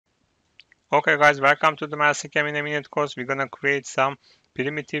Okay guys, welcome to the Mastercam in a minute course. We're gonna create some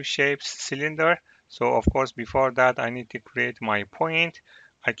primitive shapes cylinder. So of course before that I need to create my point.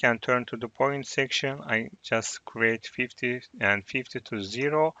 I can turn to the point section. I just create 50 and 50 to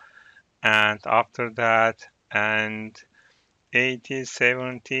 0, and after that and 80,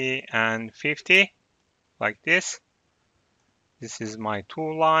 70 and 50 like this. This is my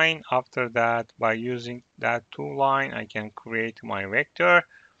tool line. After that, by using that tool line I can create my vector.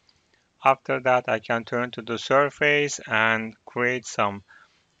 After that, I can turn to the surface and create some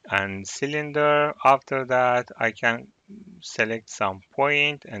and cylinder. After that, I can select some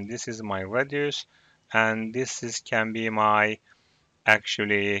point, and this is my radius, and this is can be my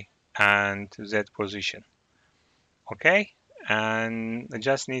actually and Z position. Okay, and I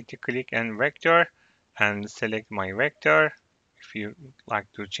just need to click and vector and select my vector. If you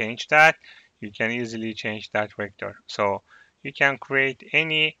like to change that, you can easily change that vector. So you can create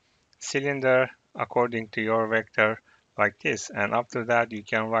any cylinder according to your vector like this. And after that, you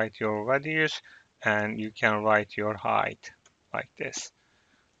can write your radius and you can write your height like this.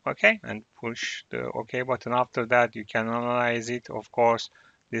 Okay, and push the OK button. After that, you can analyze it. Of course,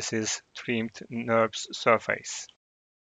 this is trimmed NURBS surface.